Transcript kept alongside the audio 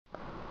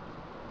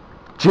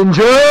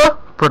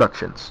Ginger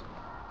Productions.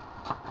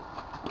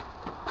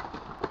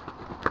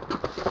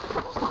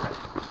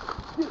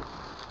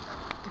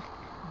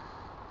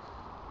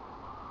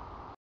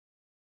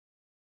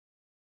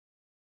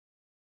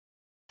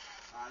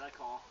 Alright, I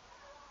call.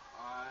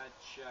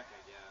 Check,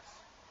 I guess.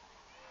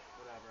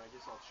 Whatever, I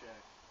guess I'll check.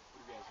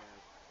 What do you guys have?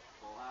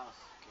 Full house.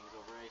 Kings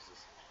over aces.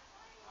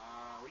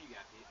 What do you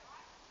got, Pete?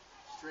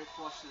 Straight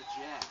flush to the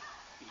jack,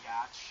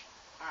 biatch.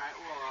 Alright,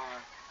 well,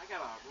 I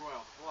got a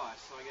royal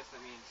flush, so I guess that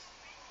means...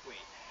 Wait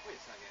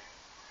a second.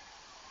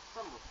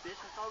 Son of a bitch,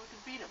 I thought we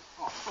could beat him.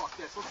 Oh, fuck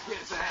this, let's get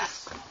his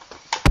ass.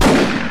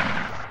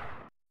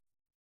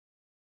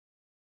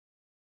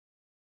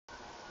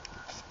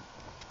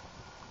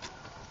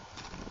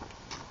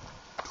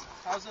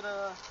 How's it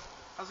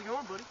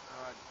going, buddy?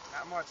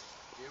 Not much,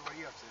 dude. What are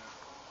you up to?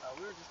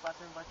 We were just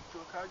about to invite you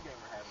to a card game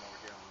we're having over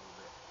here in a little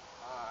bit.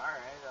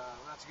 Alright.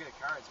 I'm not too good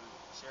at cards, but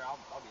sure, I'll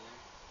be there.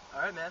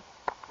 Alright, man.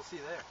 We'll see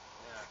you there.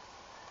 Yeah.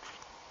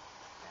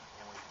 Man,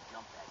 can't wait to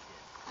jump that kid.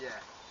 Yeah.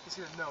 He's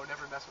gonna know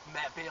never mess with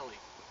Matt Bailey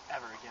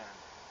ever again.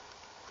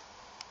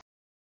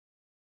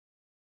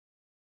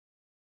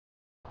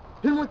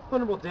 Hit him with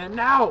Thunderbolt, Dan,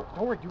 now!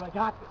 Don't worry, dude, I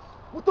got this.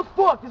 What the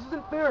fuck? This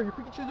isn't fair. Your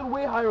Pikachu's at a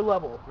way higher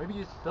level. Maybe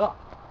you suck.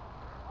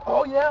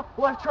 Oh, yeah?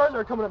 We'll have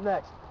Charizard coming up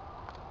next.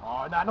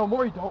 Oh, not no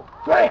more, you don't.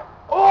 Bam!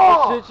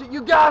 Oh! Shit,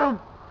 you got him!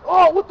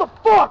 Oh, what the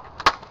fuck?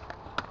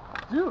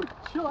 Dude,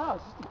 chill out.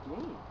 It's just a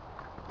game.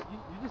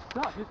 You just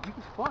suck. You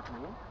can fuck,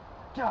 man.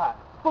 God,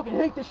 I fucking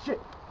hate this shit.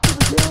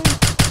 It's a game.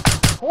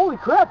 Holy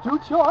crap,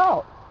 dude, chill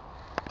out.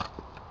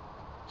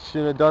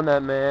 Shouldn't have done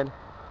that, man.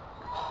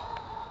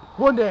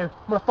 One day, I'm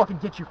gonna fucking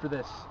get you for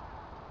this.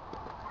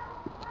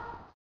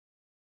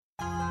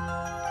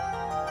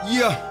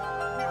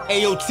 Yeah,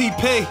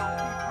 AOTP.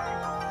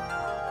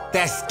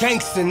 That's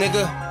gangsta,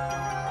 nigga.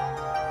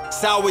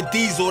 Sour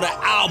Diesel, the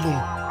album.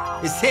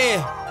 It's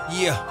here,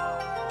 yeah.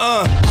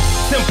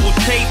 Simple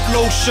tape,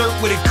 low shirt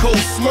with a cold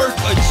smirk,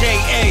 a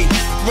J.A.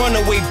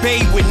 Runaway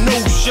babe with no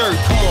shirt.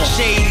 Come on,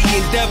 shady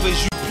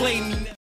endeavors, you play me.